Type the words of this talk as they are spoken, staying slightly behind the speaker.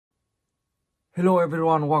Hello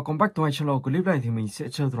everyone, welcome back to my channel. Clip này thì mình sẽ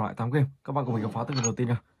chơi thử loại 8 game. Các bạn cùng mình khám phá từ game đầu tiên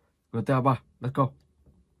nha. GTA 3, let's go.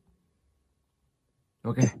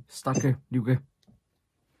 Ok, start game, new game.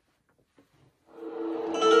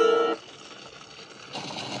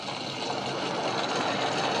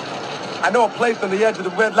 I know a place on the edge of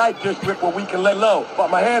the red light district where we can lay low,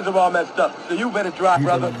 but my hands are all messed up, so you better drive,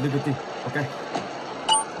 brother. Liberty, ok.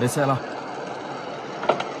 Lên xe nào.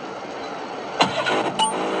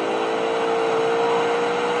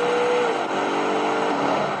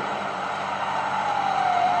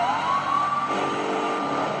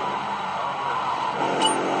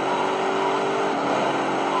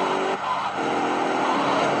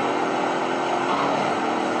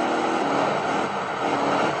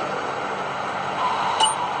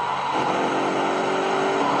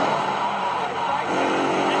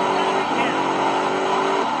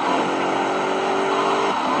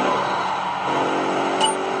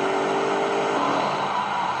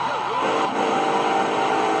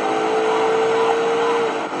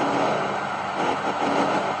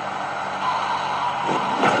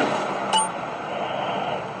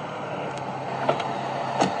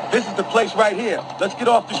 This is the place right here. Let's get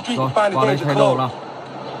off the street and find a danger close.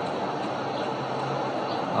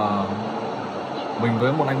 Mình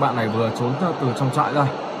với một anh bạn này vừa trốn từ trong trại ra.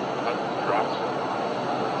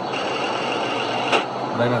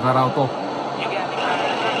 Đây là gara ô tô.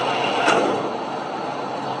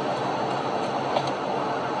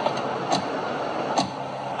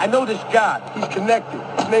 I know this guy. He's connected.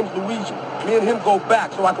 His name's Luigi. Me and him go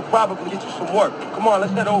back, so I could probably get you some work. Come on,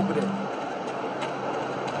 let's head over there.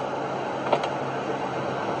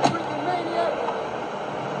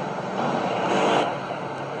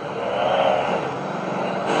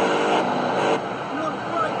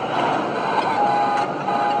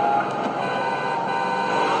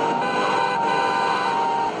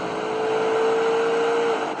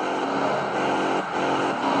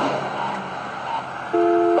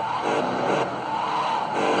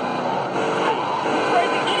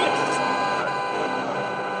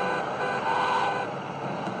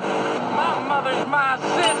 My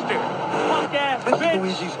sister. Punk ass This is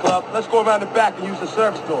Luigi's club. Let's go around the back and use the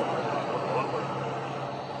service door.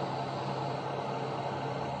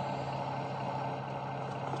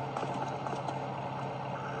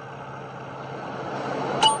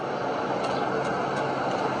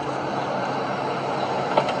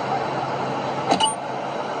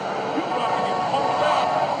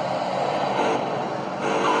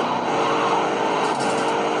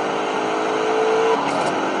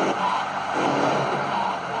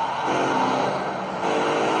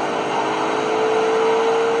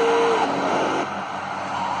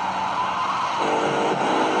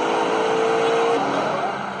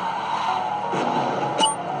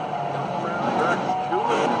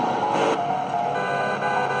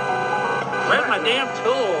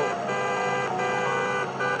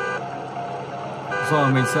 Rồi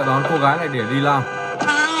mình sẽ đón cô gái này để đi làm.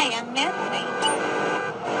 Hi, I'm Nancy.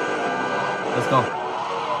 Let's go.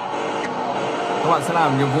 Các bạn sẽ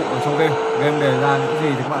làm nhiệm vụ ở trong game. Game đề ra những gì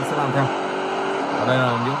thì các bạn sẽ làm theo. Ở đây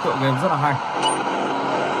là những tựa game rất là hay.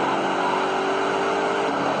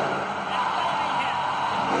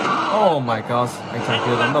 Oh my god, anh chàng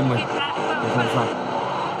kia dám đâm mình. Mình không sao.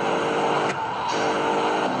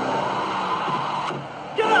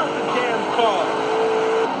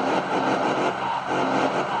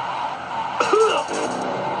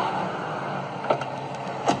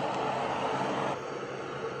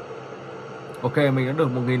 Ok, mình đã được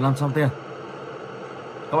 1.500 tiền.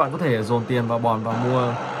 Các bạn có thể dồn tiền vào bòn và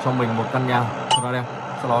mua cho mình một căn nhà cho đẹp.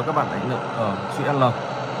 Sau đó các bạn đánh được ở chữ L.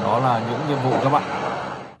 Đó là những nhiệm vụ các bạn.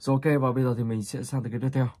 Rồi ok, và bây giờ thì mình sẽ sang tới cái tiếp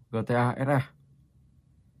theo, GTA SE.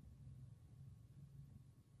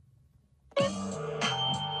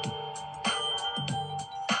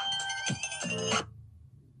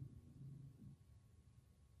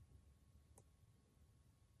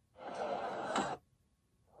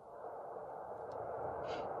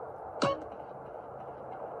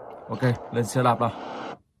 Ok, lên xe đạp nào.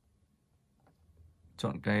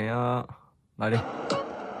 Chọn cái này đi.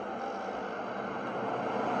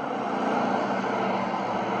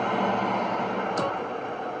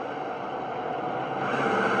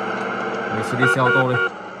 Mình sẽ đi xe ô tô đi.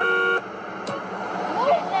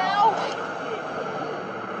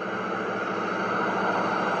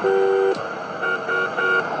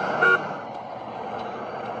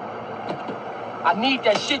 I need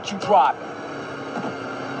that shit you drive.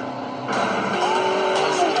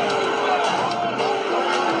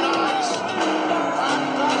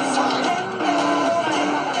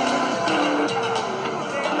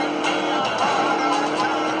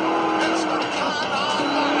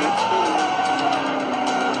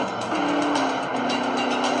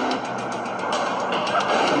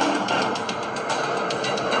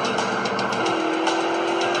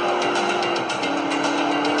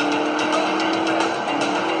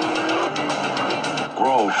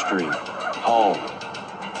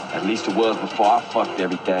 least it was before I fucked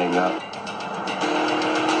everything up. You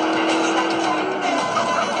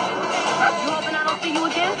hoping I don't see you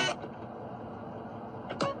again?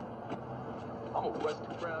 I'm a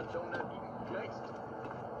Western Brown donut eating gangster.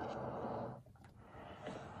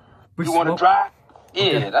 You want to drive? Yeah,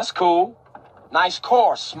 Okay. that's cool. Nice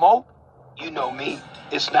car, Smoke. You know me.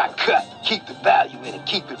 It's not cut. Keep the value in it.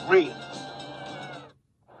 Keep it real.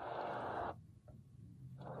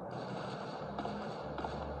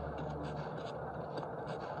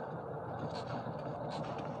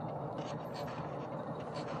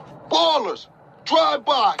 Ballers! Drive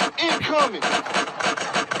by! Incoming!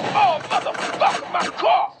 Oh, motherfucker, my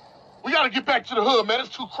car! We gotta get back to the hood, man.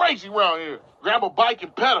 It's too crazy around here. Grab a bike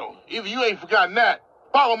and pedal. Either you ain't forgotten that.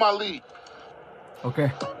 Follow my lead.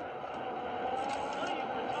 Ok.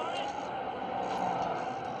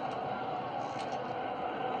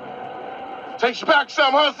 Takes you back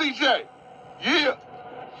some, huh, CJ? Yeah.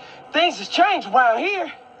 Things has changed around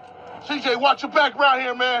here. CJ, watch your back around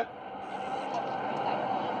here, man.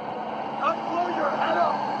 I'll blow your head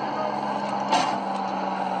up.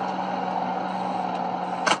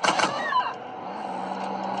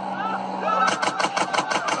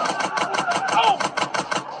 Oh!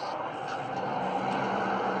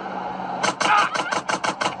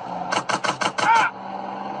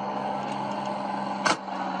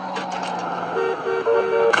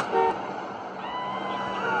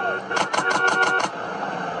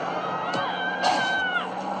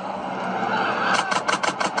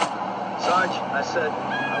 Sarge, I said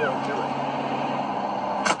I won't do it.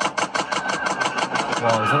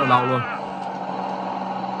 Wow, rất là đau luôn.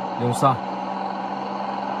 Nhưng không sao.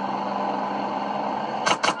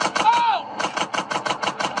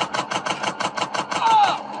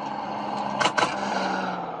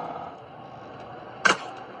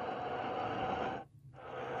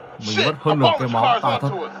 Mình mất hơn nửa cái máu tàn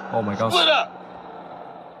thất. Oh my god.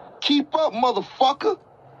 Keep up, motherfucker.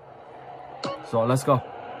 Rồi, let's go.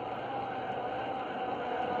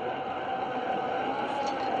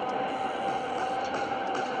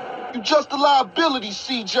 You just a liability,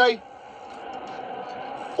 CJ.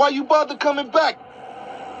 Why you bother coming back?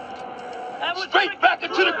 Straight back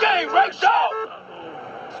into the game, right, dog?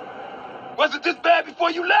 Wasn't this bad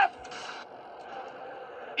before you left?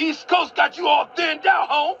 East Coast got you all thinned out,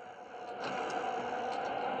 home.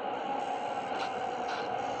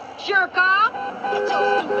 Jerk off. Get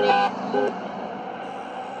your stupid ass.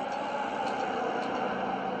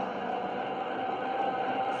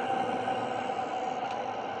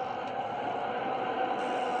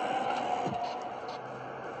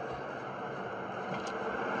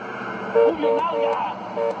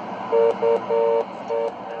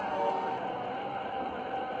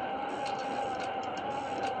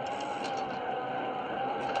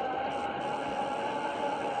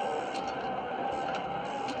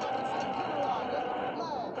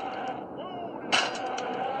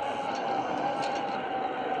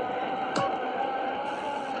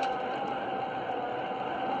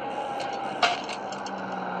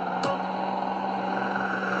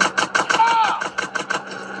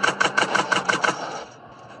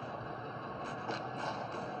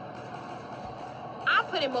 I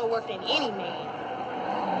put in more work than any man.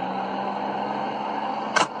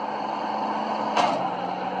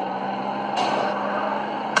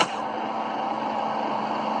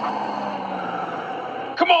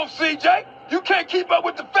 Come on, CJ. You can't keep up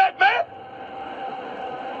with the fat man.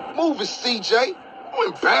 Move it, CJ. You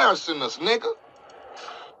embarrassing us, nigga.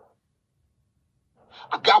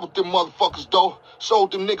 I got with them motherfuckers, though.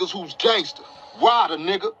 Showed them niggas who's gangster. Rider,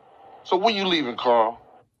 nigga. So when you leaving, Carl?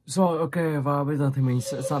 Rồi, ok, và bây giờ thì mình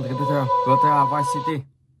sẽ sang cái tiếp theo, GTA Vice City.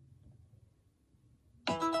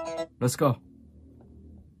 Let's go.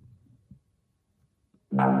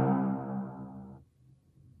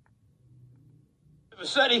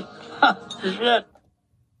 Vassetti? Shit.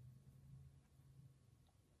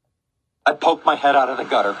 I poked my head out of the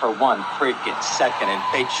gutter for one freaking second and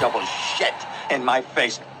fate shovels shit in my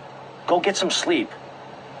face. Go get some sleep.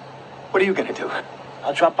 What are you gonna do?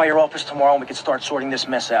 I'll drop by your office tomorrow and we can start sorting this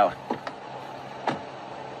mess out.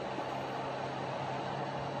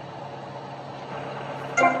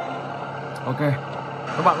 Ok.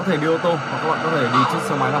 Các bạn có thể đi ô tô hoặc các bạn có thể đi chiếc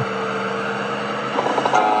xe máy nào.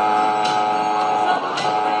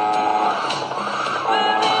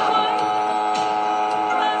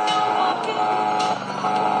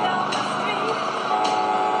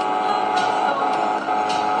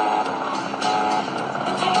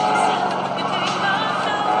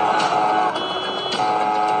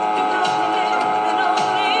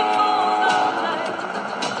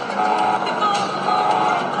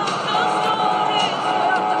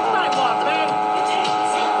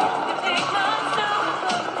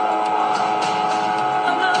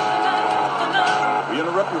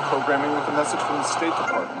 message from the State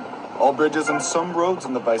Department. All bridges and some roads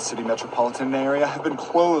in the Vice City metropolitan area have been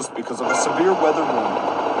closed because of a severe weather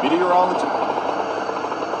warning. Meteorology...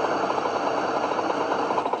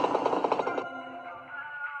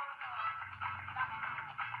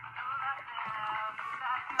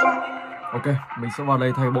 Ok, mình sẽ vào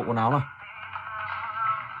đây thay bộ quần áo này.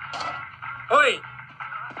 Hey!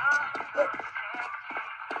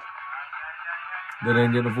 Đây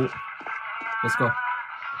là nhiệm vụ. Let's go.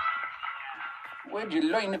 Where'd you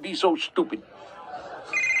learn to be so stupid?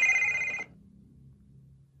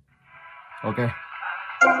 Ok.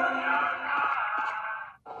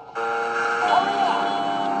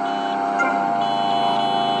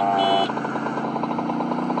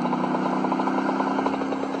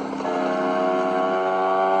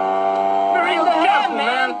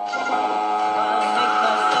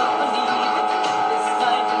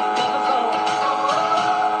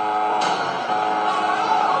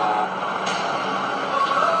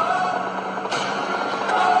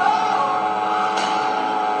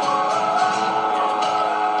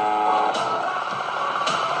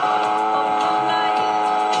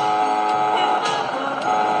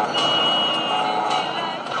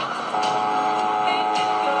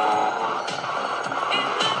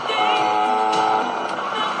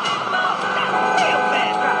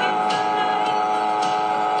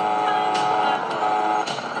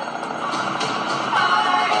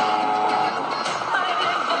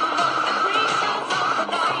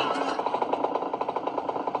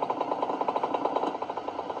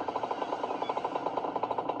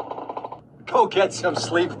 Go get some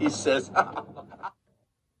sleep, he says.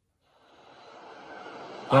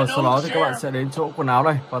 Rồi sau đó thì các bạn sẽ đến chỗ quần áo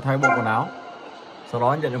đây và thay bộ quần áo. Sau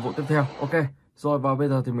đó nhận nhiệm vụ tiếp theo. Ok. Rồi và bây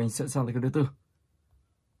giờ thì mình sẽ sang tới cái thứ tư.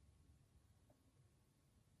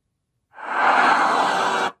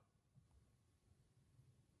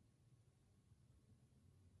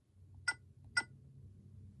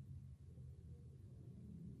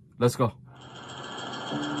 Let's go.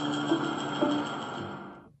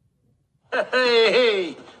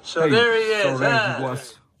 Hey! So Hey, there he so is, there huh? he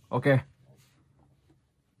was. Okay.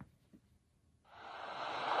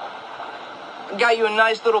 I got you a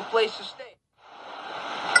nice little place to stay.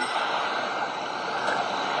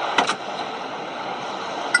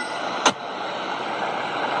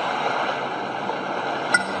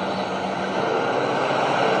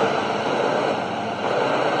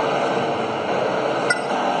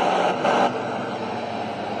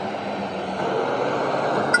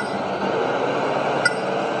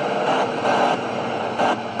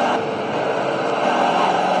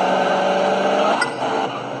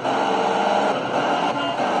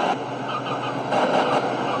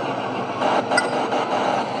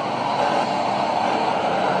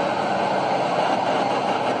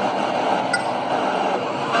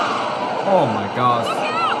 Oh my gosh.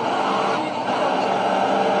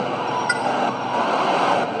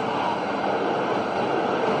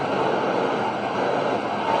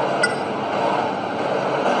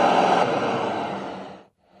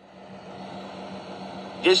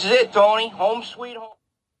 This is it, Tony. Home sweet home.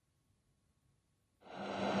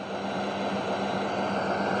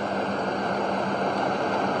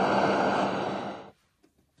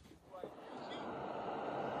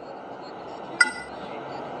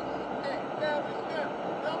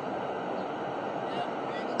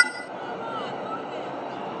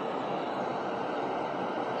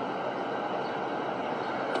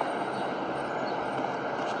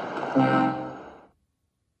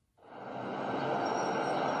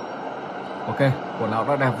 Ok, quần áo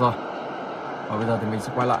đã đẹp rồi. Và bây giờ thì mình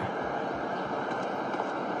sẽ quay lại.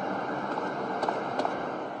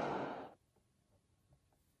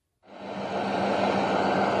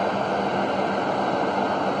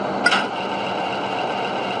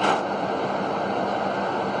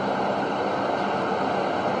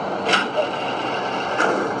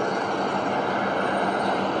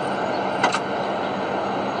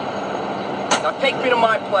 Now take me to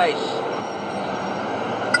my place.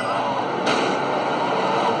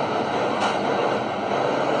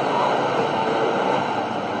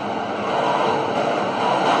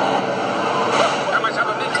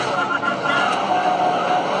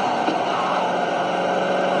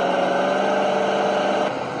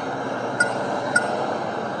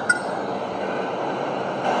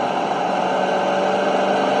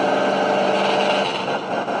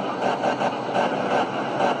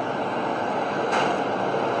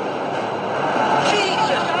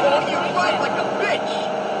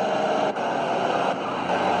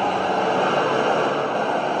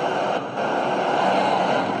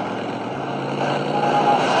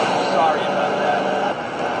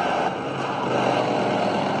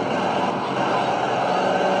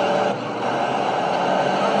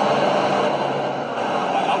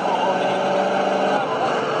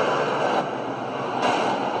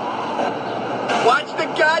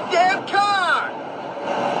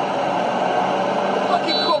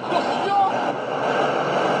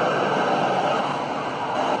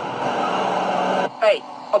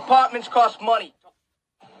 Apartments cost money.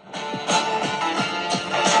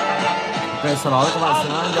 Ok, sau đó các bạn sẽ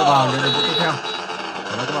nhờ vào những nhiệm vụ tiếp theo.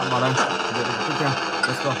 Sau đó các bạn vào đây, nhiệm vụ tiếp theo.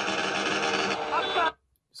 Let's go.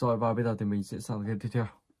 Rồi và bây giờ thì mình sẽ sang game tiếp theo.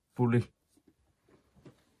 Fully.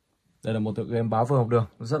 Đây là một tựa game báo vừa học đường,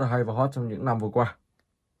 rất là hay và hot trong những năm vừa qua.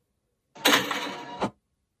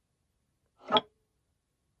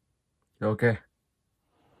 Rồi, ok.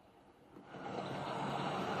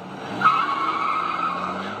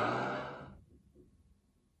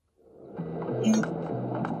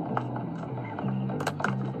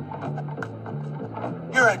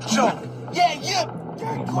 You're a joke. Yeah, you.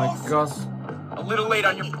 Oh my gosh. A little late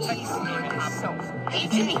on your protection. Hey,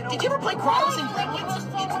 Jimmy, did you ever play Chronos and Gremlins?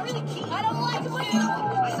 It's really key. I don't like it.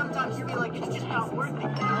 I sometimes feel like it's just not worth it.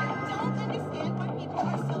 Don't understand why people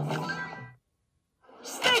are so scary.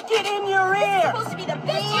 Stick it in your It's ear. supposed to be the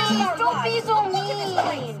best year of our don't be lives. so Look at this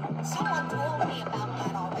place. mean. Someone told me about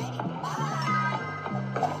that already. Bye.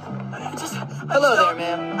 Hello there,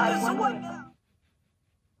 ma'am.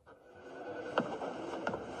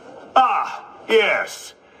 Ah,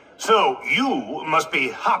 yes. So you must be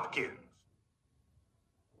Hopkins.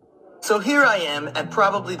 So here I am at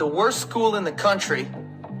probably the worst school in the country,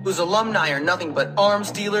 whose alumni are nothing but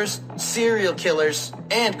arms dealers, serial killers,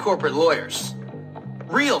 and corporate lawyers.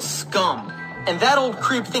 Real scum. And that old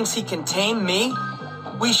creep thinks he can tame me?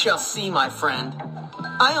 We shall see, my friend.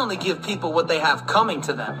 I only give people what they have coming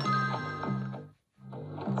to them.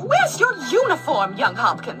 Where's your uniform, young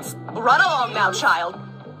Hopkins? Run along now, child.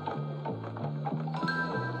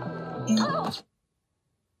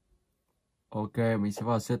 Ok, mình sẽ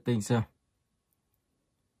vào setting xem.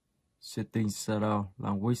 Setting shadow,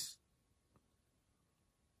 language,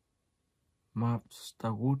 map,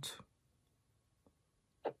 Starwood,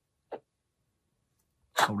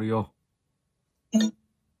 audio.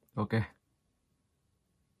 Ok.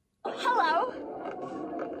 Hello.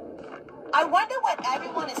 I wonder what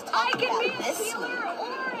everyone is I talking can be about a this healer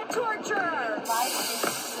or a torturer. Life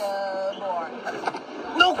is so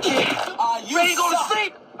boring. No kid. You Ready to go to suck.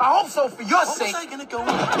 sleep? I hope so for your sake. I gonna go?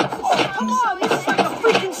 Oh, come on. This is like a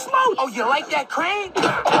freaking smoke. Oh, you like that, Crane?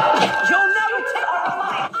 You'll never take my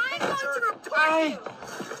life. I'm going to report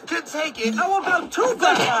you. Can take it. How about two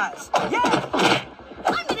good guys? Yeah.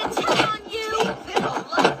 I'm going to tell on you. This a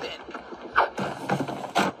lesson.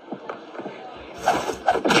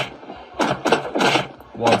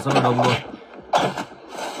 Wow, rất là đông luôn.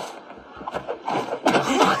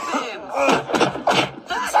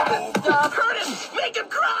 Hurt him. Make him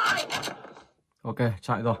cry. Ok,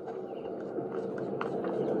 chạy rồi.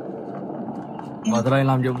 Và từ đây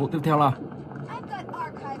làm nhiệm vụ tiếp theo là I've got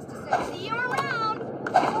archives to send. See you around.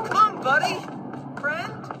 Come, buddy.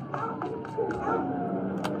 Friend.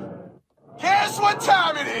 Guess what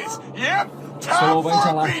time it is? Yep, Solo time với anh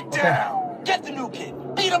chàng for a này. beat Ok. down. Get the new kid.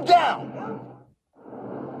 Beat him down.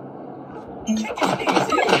 Kick his knees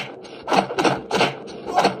in.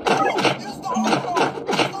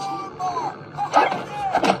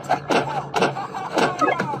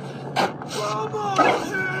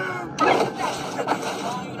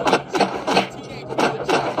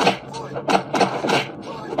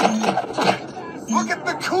 Look at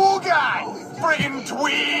the cool guy, friggin'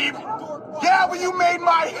 dweeb. Yeah, well, you made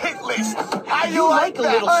my hit list. How you like a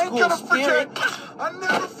that? little I ain't school gonna spirit. forget. I'll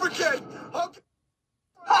never forget. Okay.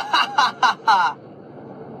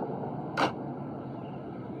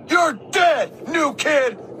 You're dead, new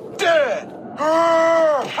kid. Dead.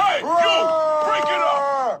 Hey, you! Break it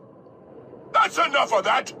up! That's enough of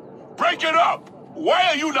that. Break it up. Why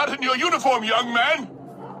are you not in your uniform, young man?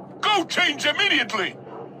 Go change immediately.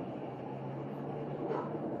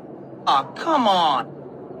 Aw, come on.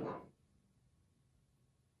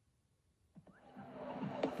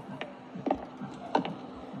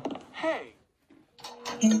 Hey.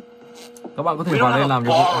 các bạn có thể vào đây làm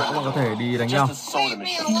nhiệm vụ, các bạn có thể đi đánh nhau. Leave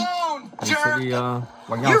me alone, Mình sẽ jerk. đi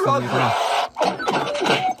đánh nhau xem như thế nào.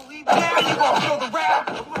 Now you gonna feel the rap.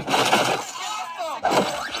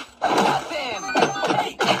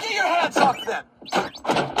 Hey, get your hands off them.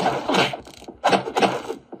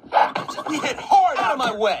 We hit hard out of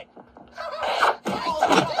my way.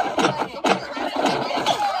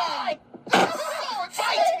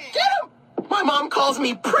 My mom calls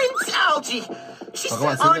me Prince Algae. She Và các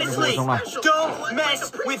bạn said, sẽ nhận nhiệm vụ honestly, trong này. Don't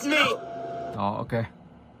mess with me. Đó, ok.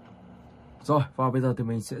 Rồi, và bây giờ thì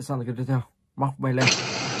mình sẽ sang cái tiếp theo. Móc bay lên.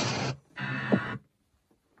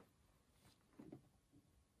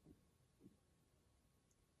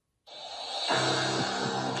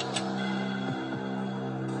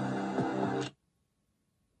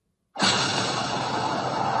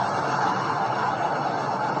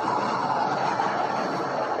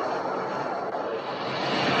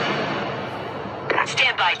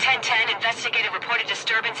 1010, investigate a reported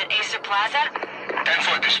disturbance at Acer Plaza.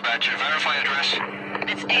 10-4 dispatcher, verify address.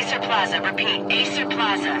 It's Acer Plaza. Repeat, Acer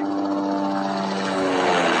Plaza.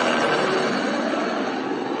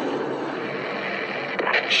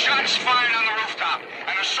 Shots fired on the rooftop.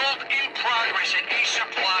 An assault in progress at Acer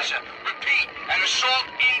Plaza. Repeat, an assault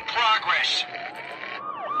in progress.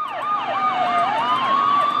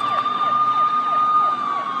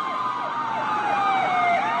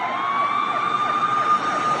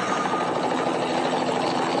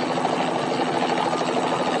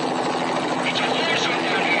 It's a war zone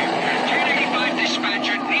down here. 1085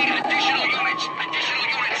 dispatcher, need additional units. Additional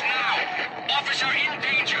units now. Officer in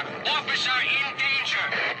danger. Officer in danger.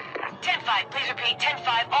 10-5, please repeat.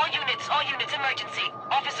 10-5, all units, emergency.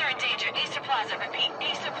 Officer in danger, Acer Plaza. Repeat,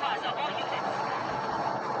 Acer Plaza, all units.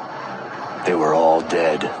 They were all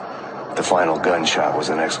dead. The final gunshot was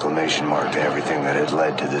an exclamation mark to everything that had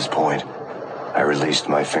led to this point. I released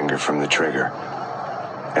my finger from the trigger,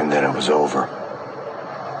 and then it was over.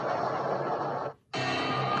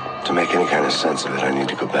 To make any kind of sense of it, I need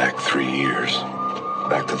to go back 3 years.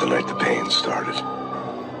 Back to the night the Payne started.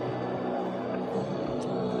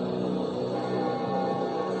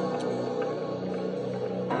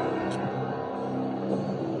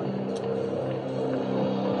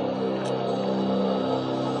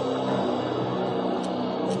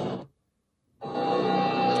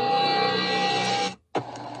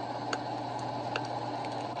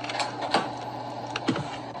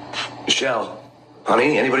 Michelle,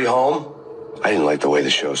 honey, anybody home? I didn't like the way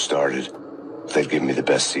the show started. They'd give me the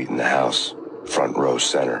best seat in the house, front row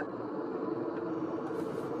center.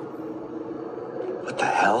 What the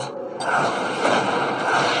hell?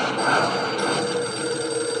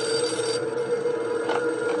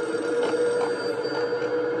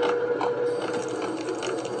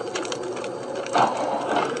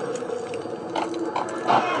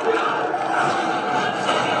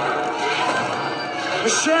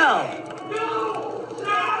 Michelle!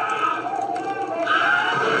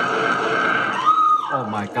 Oh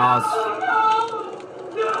my god.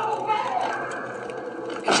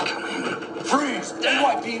 Freeze!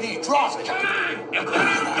 NYPD, draws it!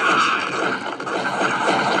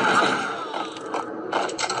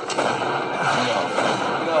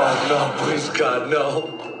 No, please God, no.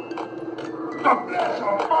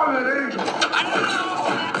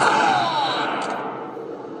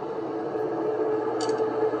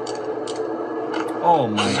 Oh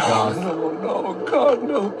my god. No, God,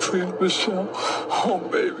 no, please, Michelle. Oh,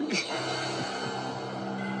 baby.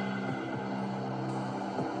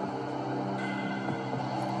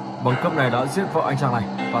 Băng cướp này đã giết vợ anh chàng này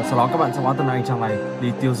và sau đó các bạn sẽ hóa thân anh chàng này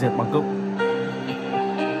đi tiêu diệt băng cướp.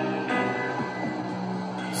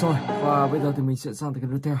 Rồi, và bây giờ thì mình sẽ sang tới cái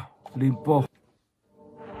tiếp theo, LIMBO.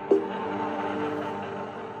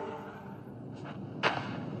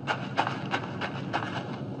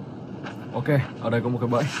 Ok, ở đây có một cái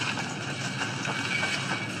bẫy.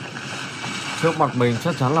 Trước mặt mình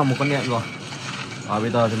chắc chắn là một con nhện rồi. Và bây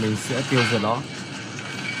giờ thì mình sẽ tiêu diệt nó.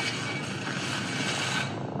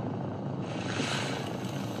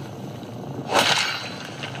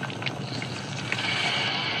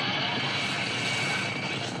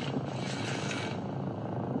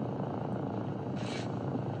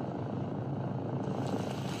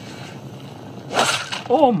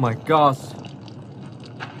 Oh my god.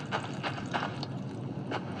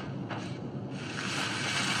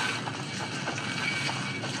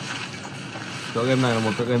 Tựa game này là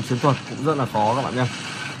một tựa game chiến thuật cũng rất là khó các bạn nha.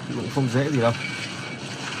 Cũng không dễ gì đâu.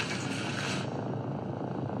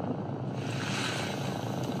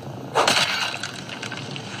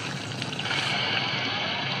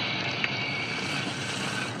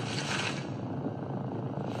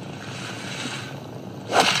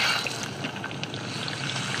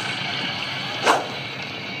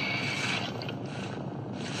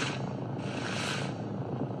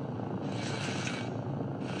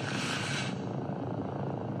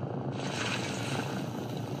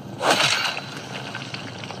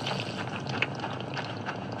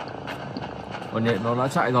 Con nhện nó đã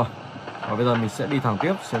chạy rồi. Và bây giờ mình sẽ đi thẳng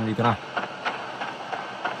tiếp xem như thế nào.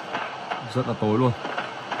 Rất là tối luôn.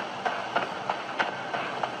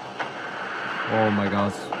 Oh my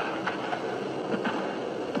god.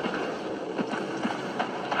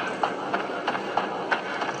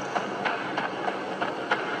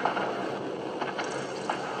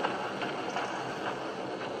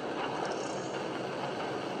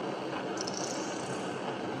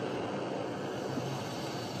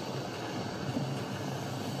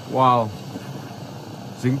 Wow.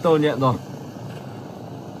 Dính tơ nhện rồi.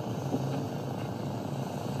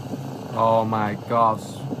 Oh my god.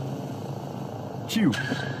 Chiu.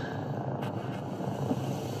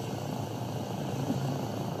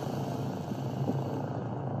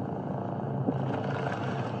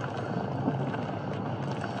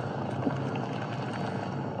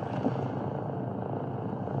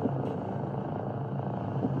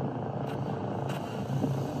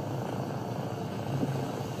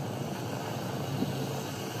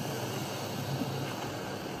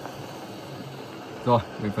 Rồi,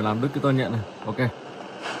 mình phải làm đứt cái tơ nhện này. Ok,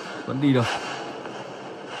 vẫn đi được.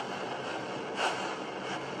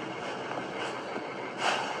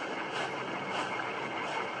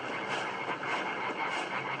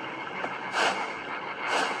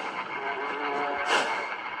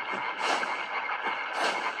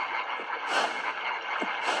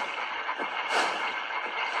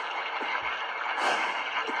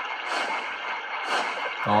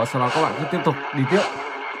 Đó, sau đó các bạn cứ tiếp tục đi tiếp,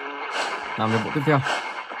 làm nhiệm vụ tiếp theo.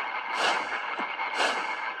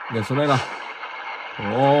 Nhảy xuống đây nào.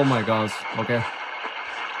 Oh my god. Ok,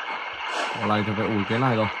 ở này thì phải ủi cái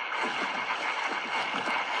này rồi.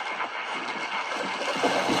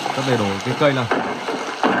 Tất để đổ cái cây này.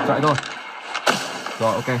 Chạy thôi.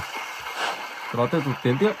 Rồi ok, sau đó tiếp tục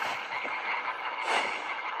tiến tiếp.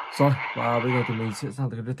 Rồi, và bây giờ thì mình sẽ sang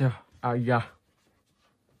tới cái tiếp theo. Aya.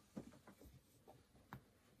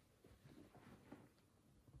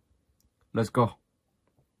 Let's go.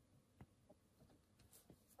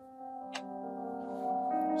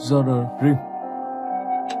 The Dream.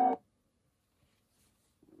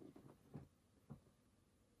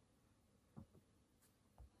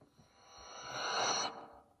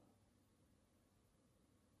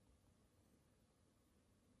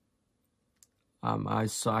 Am I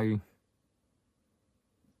sighing?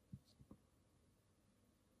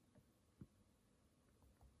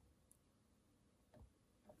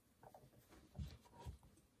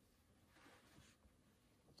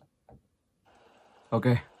 Ok.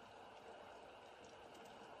 Cái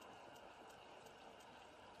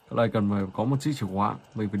này cần phải có một chiếc chìa khóa,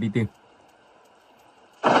 mình phải đi tìm.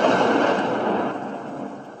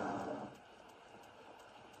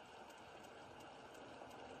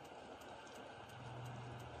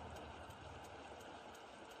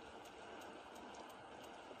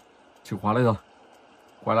 Chìa khóa đây rồi.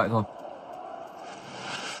 Quay lại thôi.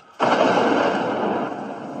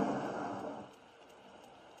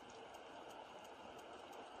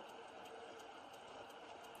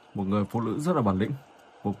 Một người phụ nữ rất là bản lĩnh,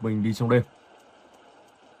 một mình đi trong đêm.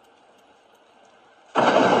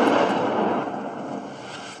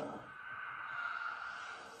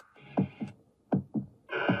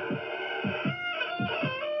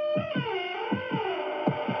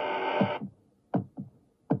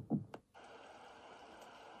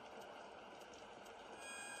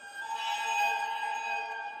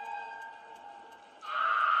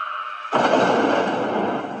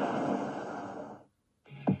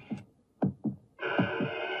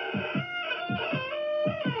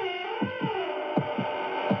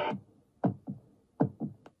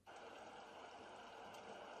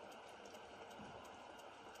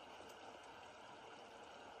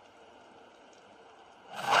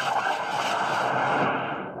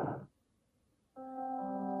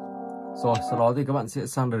 Rồi, sau đó thì các bạn sẽ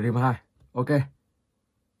sang Dream 2. Ok.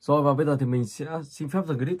 Rồi, và bây giờ thì mình sẽ xin phép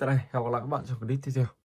dừng clip tại đây. Hẹn gặp lại các bạn trong clip tiếp theo.